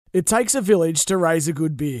It takes a village to raise a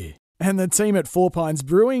good beer, and the team at Four Pines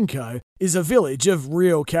Brewing Co. is a village of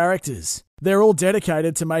real characters. They're all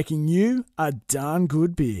dedicated to making you a darn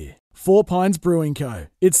good beer. Four Pines Brewing Co.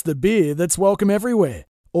 It's the beer that's welcome everywhere.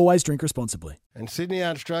 Always drink responsibly. And Sydney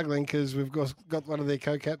aren't struggling because we've got one of their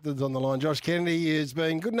co-captains on the line. Josh Kennedy has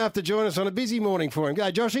been good enough to join us on a busy morning for him.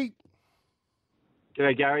 Go, Joshy.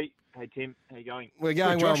 G'day, Gary. Hey, Tim. How you going? We're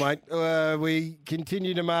going well, mate. We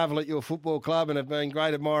continue to marvel at your football club and have been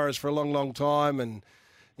great admirers for a long, long time. And,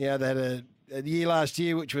 they had a year last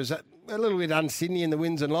year which was a little bit un-Sydney in the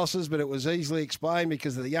wins and losses, but it was easily explained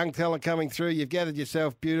because of the young talent coming through. You've gathered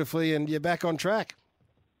yourself beautifully and you're back on track.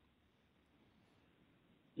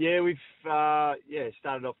 Yeah, we've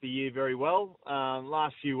started off the year very well.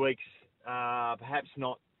 Last few weeks, perhaps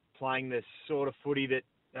not playing the sort of footy that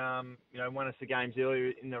won us the games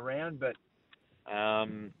earlier in the round, but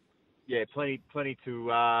plenty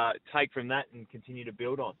to take from that and continue to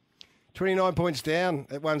build on. 29 points down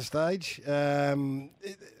at one stage. Tim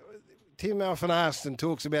often asks and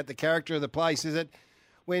talks about the character of the place. Is it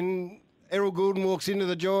when Errol Goulden walks into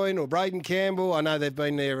the joint or Braden Campbell? I know they've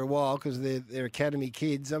been there a while because they're academy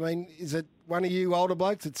kids. I mean, is it one of you older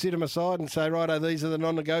blokes that sit them aside and say, righto, these are the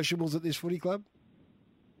non-negotiables at this footy club?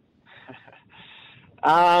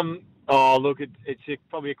 It's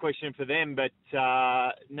probably a question for them, but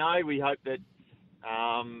no, we hope that,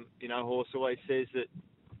 Horse always says that,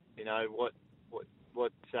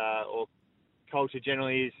 or culture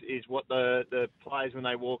generally is what the players when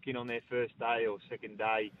they walk in on their first day or second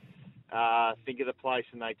day think of the place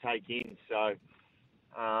and they take in. So,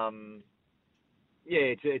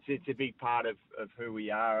 it's a big part of who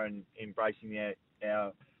we are and embracing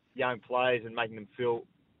our young players and making them feel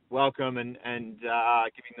welcome and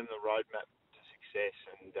giving them the roadmap to success.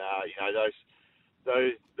 And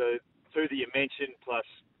those the two that you mentioned, plus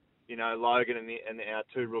Logan and our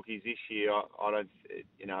two rookies this year, I don't it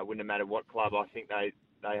wouldn't have mattered what club I think they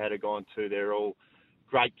had gone to. They're all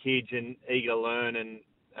great kids and eager to learn, and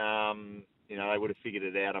they would have figured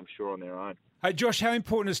it out, I'm sure, on their own. Hey Josh, how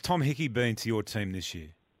important has Tom Hickey been to your team this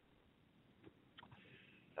year?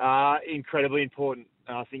 Incredibly important.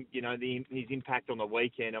 I think, his impact on the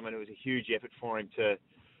weekend, it was a huge effort for him to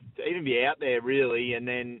even be out there, really, and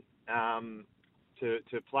then to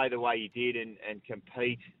play the way he did and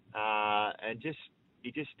compete.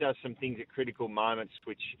 He just does some things at critical moments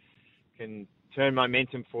which can turn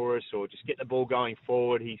momentum for us or just get the ball going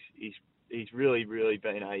forward. He's really, really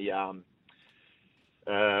been a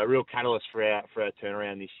real catalyst for our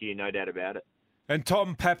turnaround this year, no doubt about it. And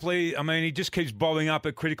Tom Papley, he just keeps bowling up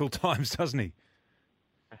at critical times, doesn't he?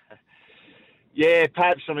 Yeah,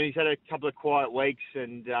 perhaps. He's had a couple of quiet weeks,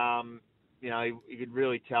 and you could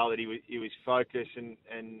really tell that he was focused and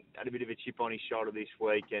had a bit of a chip on his shoulder this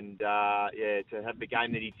week. And to have the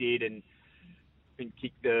game that he did and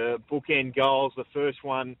kick the bookend goals, the first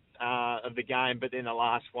one of the game, but then the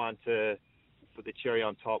last one to put the cherry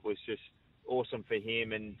on top was just awesome for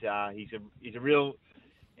him. And he's a real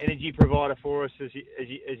energy provider for us, as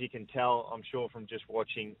you can tell, I'm sure, from just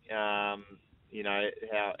watching. How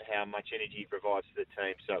much energy he provides to the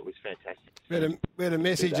team. So it was fantastic. We had a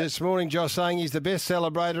message this morning, Josh, saying he's the best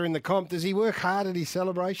celebrator in the comp. Does he work hard at his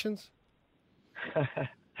celebrations?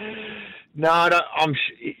 No,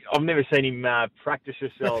 I've never seen him practice a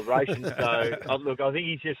celebration. So I think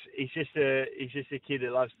he's just a kid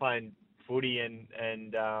that loves playing footy and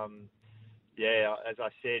as I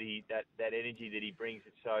said, that energy that he brings,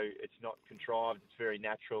 it's not contrived. It's very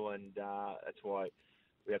natural, and that's why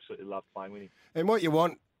we absolutely love playing with him. And what you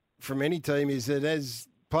want from any team is that as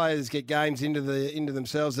players get games into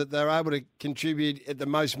themselves, that they're able to contribute at the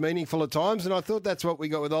most meaningful of times. And I thought that's what we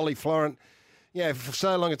got with Ollie Florent. Yeah, for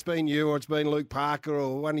so long it's been you or it's been Luke Parker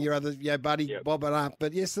or one of your other buddy bobbing up.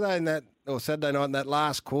 But yesterday Saturday night in that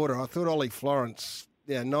last quarter, I thought Ollie Florent's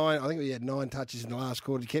I think we had 9 touches in the last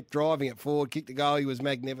quarter. He kept driving it forward, kicked the goal. He was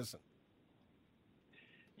magnificent.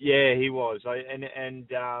 Yeah, he was. And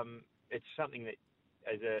it's something that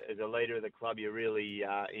as a leader of the club you really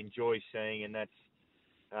enjoy seeing, and that's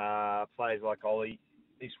players like Ollie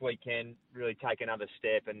this weekend really take another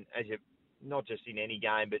step. And not just in any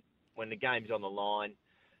game, but when the game's on the line,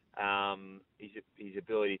 his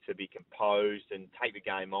ability to be composed and take the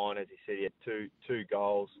game on. As he said, he had two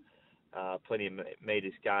goals. Plenty of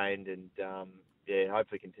metres gained, and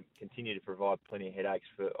hopefully can continue to provide plenty of headaches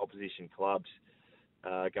for opposition clubs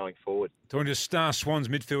going forward. Talking to Star Swans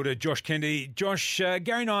midfielder Josh Kennedy. Josh,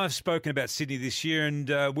 Gary and I have spoken about Sydney this year, and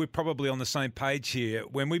we're probably on the same page here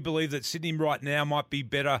when we believe that Sydney right now might be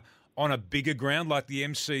better on a bigger ground like the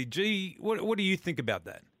MCG. What do you think about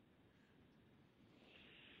that?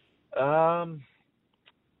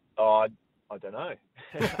 Oh, I don't know.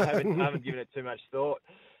 I haven't given it too much thought.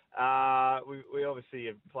 We obviously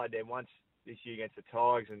have played them once this year against the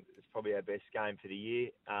Tigers, and it's probably our best game for the year.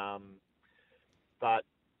 But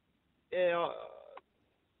yeah,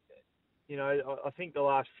 I think the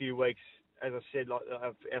last few weeks, as I said, like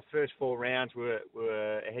our first 4 rounds were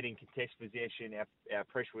ahead in contest possession. Our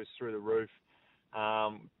pressure was through the roof.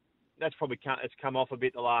 That's probably it's come off a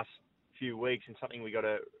bit the last few weeks, and something we got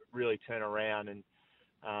to really turn around. And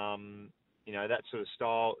that sort of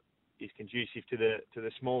style is conducive to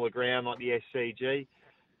the smaller ground like the SCG.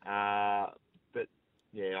 But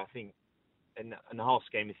yeah, I think in the whole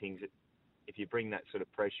scheme of things, if you bring that sort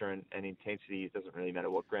of pressure and intensity, it doesn't really matter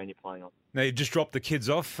what ground you're playing on. Now, you've just dropped the kids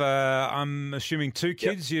off. I'm assuming 2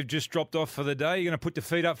 kids you've just dropped off for the day. You're going to put the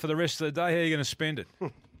feet up for the rest of the day. How are you going to spend it?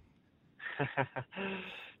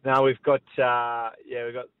 No, we've got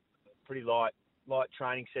pretty light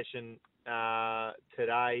training session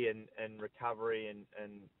today and recovery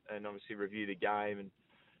and obviously review the game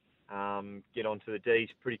and get onto the Ds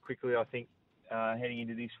pretty quickly, I think. Heading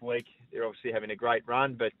into this week, they're obviously having a great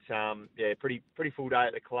run, but pretty full day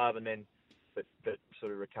at the club, and then but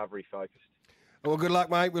sort of recovery focused. Well, good luck,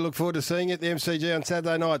 mate. We look forward to seeing you at the MCG on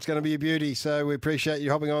Saturday night. It's going to be a beauty, so we appreciate you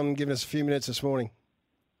hopping on and giving us a few minutes this morning.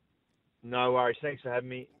 No worries. Thanks for having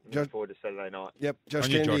me. Looking forward to Saturday night. Yep, Josh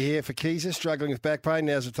Kennedy here for Keezer, struggling with back pain.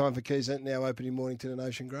 Now's the time for Keezer, now open in Mornington and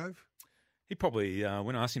Ocean Grove. He probably,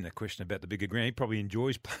 when I asked him that question about the bigger ground, he probably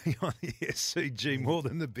enjoys playing on the SCG more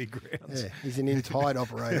than the big grounds. Yeah, he's an in-tide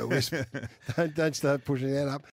operator, Wisp. Don't start pushing that up.